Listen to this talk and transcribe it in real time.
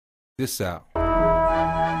this out.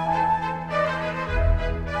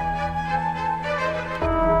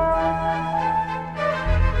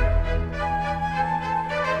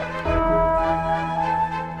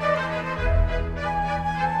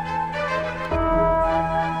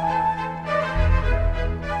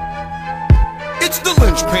 It's the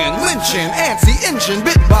linchpin, lynching, anti-engine,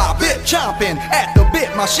 bit by bit, chomping at the bit.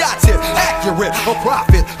 My shots hit accurate, a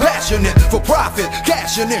profit, passionate for profit,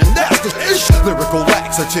 cashing in. That's the ish. Lyrical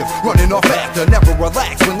laxative, running off after, never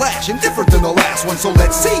relax when lashing. Different than the last one, so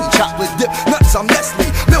let's see. Chocolate dip, nuts, I'm Nestle,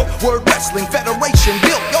 milk, word wrestling, federation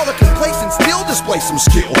built. Y'all are complacent, still display some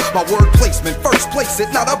skill. My word placement, first place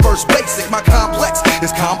it, not a verse basic. My complex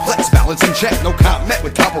is complex, balance in check. No comment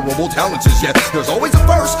with comparable talents as yet. There's always a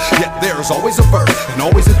verse, yet there's always a verse. And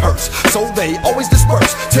always it hurts, so they always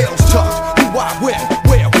disperse. Tails tucked, who, why, when,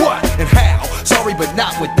 where, what, and how. Sorry, but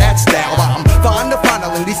not with that style. I'm fine to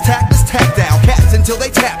finaling these tactics tapped down cats until they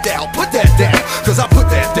tapped out. Put that down, cause I put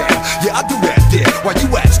that down. Yeah, I do that there. Why you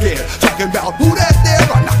act scared? Talking about who that there?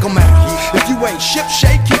 I knock 'em out. If you ain't ship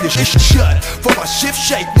shape, keep your shit shut. For my shift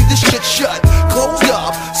shape, leave this shit shut. Closed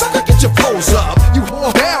up, sucker, get your flows up. You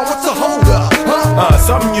hold down, what's the hold up?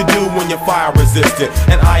 Something you do when you're fire resistant,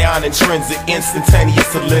 and ion intrinsic,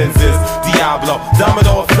 instantaneous lenses. Diablo,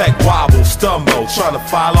 domino effect, wobble, stumble, trying to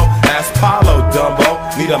follow, ask Paulo, Dumbo.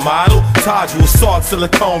 Need a model? Todule, salt,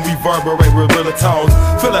 silicone, reverberate with real tones.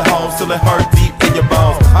 Feel it home till it hurt deep in your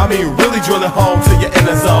bones. I mean, really drill it home till you're in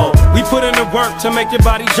the zone. We put in the work to make your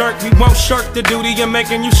body jerk. We won't shirk the duty of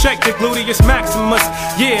making you shake the gluteus maximus.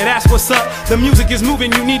 Yeah, that's what's up. The music is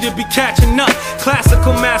moving, you need to be catching up.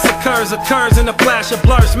 Classical massacres occurs in a flash of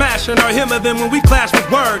blur, smashing our hymn of them when we clash with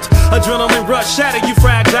words. Adrenaline rush, shatter you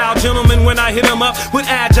fragile gentlemen when I hit them up with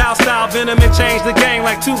agile style venom and change the game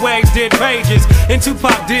like two waves did pages. And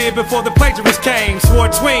Tupac did before the plagiarist came. Swore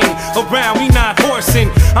twing around, we not horsing.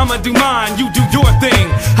 I'ma do mine, you do your thing.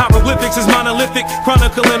 Hieroglyphics is monolithic,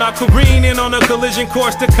 chronicling our careening on a collision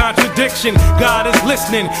course to contradiction. God is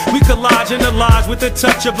listening, we collage and collage with the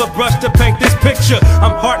touch of a brush to paint this picture.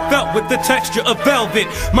 I'm heartfelt with the texture of velvet.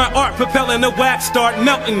 My art propelling the wax start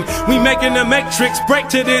melting. We making the matrix break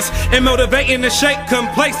to this and motivating the shake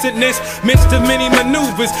complacentness. Midst of many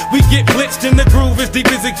maneuvers, we get blitzed in the groove as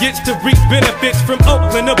deep as it gets to reap benefits from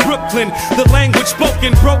Oakland to Brooklyn. The language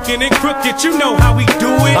spoken, broken and crooked, you know how we do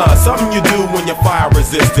it. Something you do when you're fire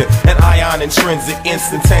resistant, and ion intrinsic,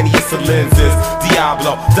 instantaneous lenses.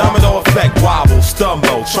 Diablo, domino effect, wobble,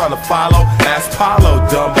 stumble, trying to follow, ask Paulo,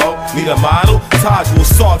 Dumbo. Need a model? Todule,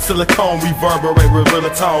 salt, silicone, reverberate with real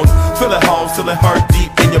tones. Feel it home till it hurt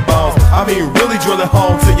deep in your bones. I mean, really drill it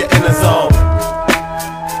home till you're in the zone.